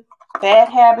using. Bad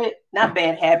Habit, not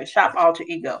Bad Habit, Shop Alter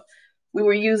Ego. We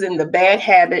were using the Bad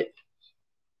Habit.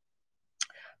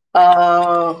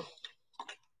 The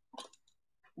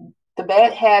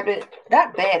Bad Habit,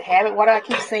 not Bad Habit. Why do I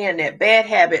keep saying that? Bad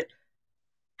Habit,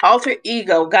 Alter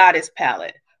Ego Goddess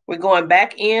palette. We're going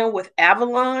back in with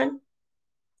Avalon,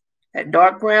 that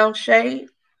dark brown shade.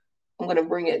 I'm going to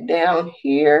bring it down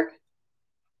here.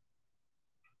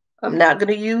 I'm not going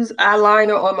to use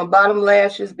eyeliner on my bottom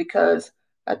lashes because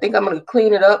I think I'm going to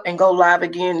clean it up and go live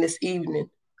again this evening.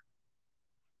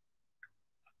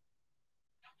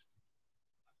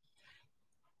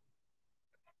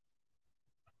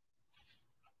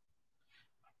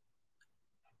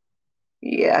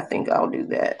 Yeah, I think I'll do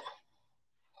that.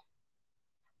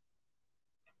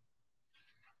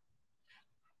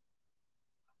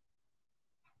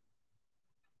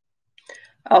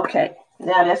 Okay,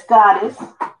 now that's Goddess.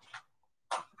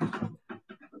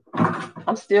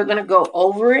 I'm still going to go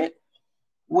over it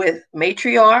with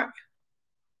Matriarch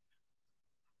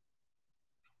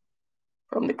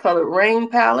from the Color Rain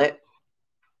palette.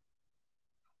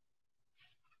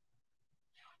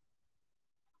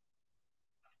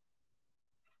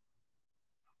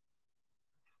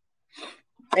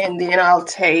 And then I'll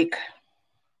take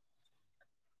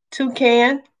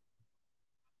Toucan.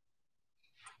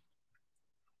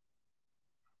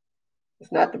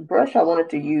 It's not the brush I wanted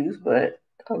to use, but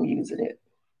I'm using it.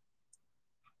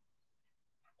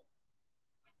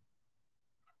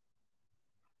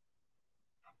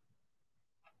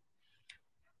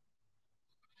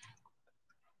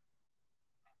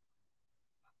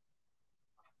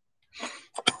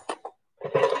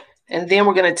 And then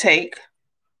we're going to take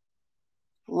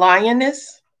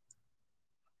Lioness,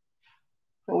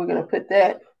 and we're going to put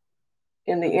that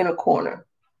in the inner corner.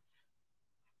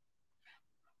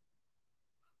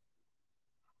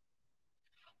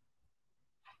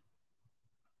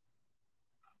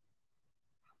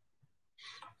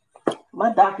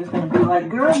 My doctor's going to be like,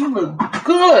 girl, you look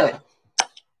good.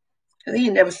 Because he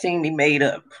never seen me made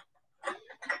up.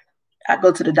 I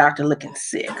go to the doctor looking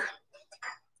sick.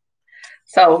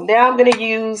 So now I'm going to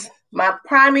use my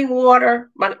priming water.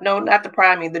 No, not the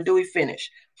priming, the dewy finish.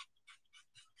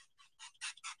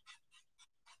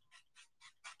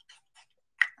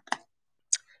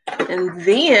 And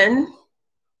then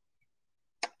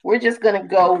we're just going to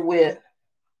go with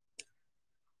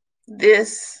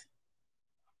this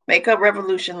Makeup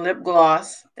Revolution lip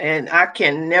gloss. And I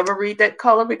can never read that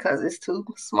color because it's too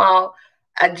small.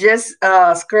 I just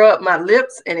scrubbed my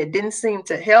lips and it didn't seem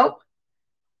to help.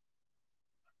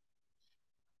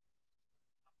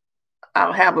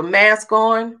 I'll have a mask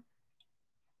on.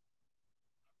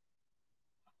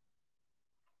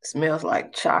 It smells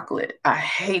like chocolate. I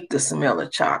hate the smell of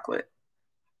chocolate.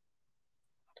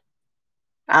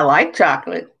 I like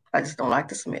chocolate. I just don't like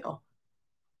the smell.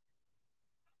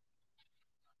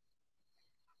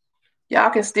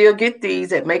 Y'all can still get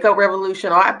these at Makeup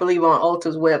Revolution, or I believe on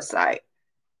Ulta's website.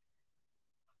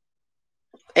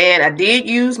 And I did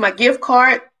use my gift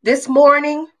card this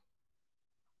morning.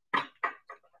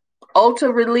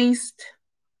 Ulta released,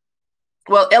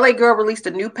 well, LA Girl released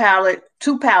a new palette,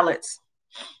 2 palettes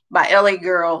by LA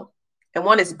Girl. And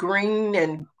one is green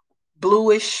and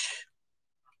bluish.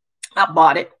 I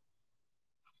bought it.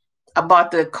 I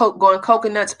bought the Going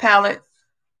Coconuts palette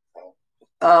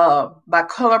by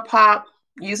ColourPop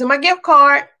using my gift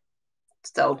card.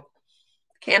 So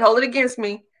can't hold it against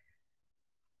me.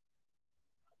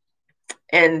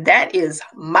 And that is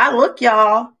my look,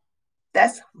 y'all.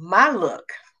 That's my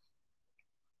look.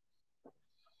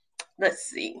 Let's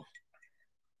see.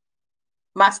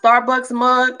 My Starbucks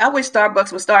mug. I wish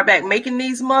Starbucks would start back making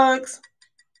these mugs.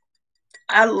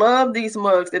 I love these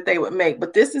mugs that they would make.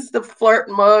 But this is the Flirt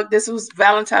mug. This was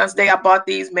Valentine's Day. I bought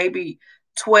these maybe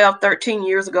 12, 13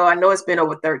 years ago. I know it's been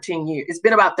over 13 years. It's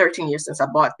been about 13 years since I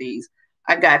bought these.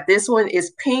 I got this one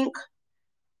is pink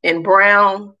and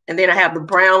brown. And then I have the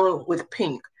brown with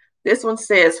pink. This one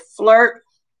says Flirt.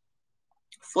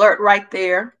 Flirt right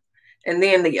there. And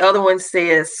then the other one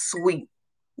says sweet.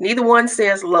 Neither one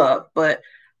says love, but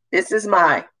this is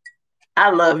my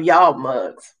I love y'all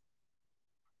mugs.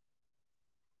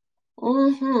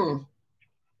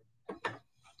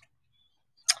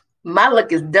 My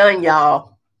look is done,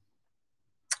 y'all.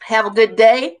 Have a good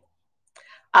day.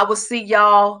 I will see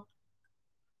y'all.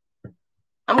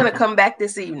 I'm going to come back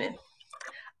this evening.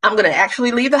 I'm going to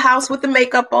actually leave the house with the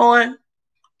makeup on,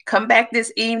 come back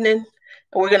this evening,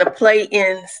 and we're going to play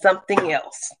in something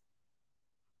else.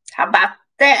 How about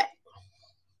that?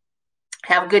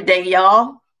 Have a good day,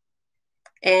 y'all.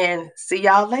 And see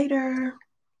y'all later.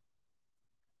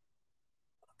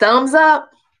 Thumbs up.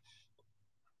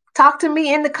 Talk to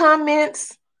me in the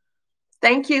comments.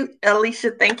 Thank you,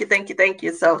 Alicia. Thank you, thank you, thank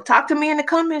you. So talk to me in the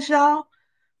comments, y'all.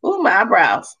 Ooh, my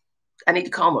eyebrows. I need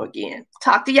to comb them again.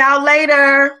 Talk to y'all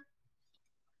later.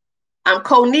 I'm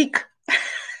Konique.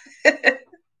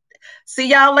 See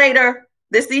y'all later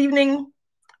this evening,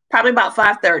 probably about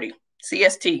 5:30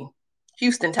 CST,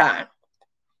 Houston time.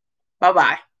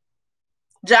 Bye-bye.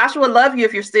 Joshua, love you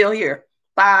if you're still here.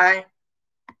 Bye.